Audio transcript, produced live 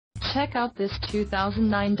Check out this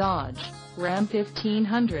 2009 Dodge Ram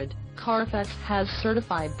 1500. Carfax has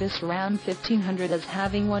certified this Ram 1500 as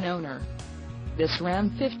having one owner. This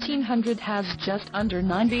Ram 1500 has just under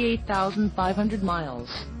 98,500 miles.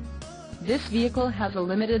 This vehicle has a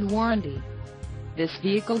limited warranty. This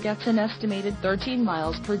vehicle gets an estimated 13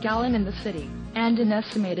 miles per gallon in the city, and an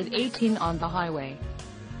estimated 18 on the highway.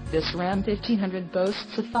 This Ram 1500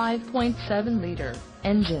 boasts a 5.7-liter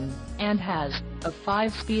engine, and has a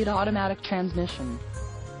 5-speed automatic transmission.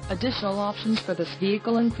 Additional options for this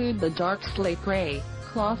vehicle include the dark slate gray,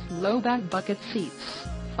 cloth low-back bucket seats,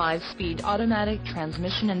 5-speed automatic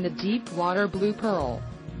transmission and the deep water blue pearl.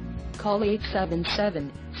 Call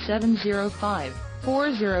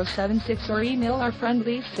 877-705-4076 or email our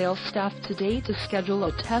friendly sales staff today to schedule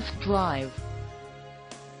a test drive.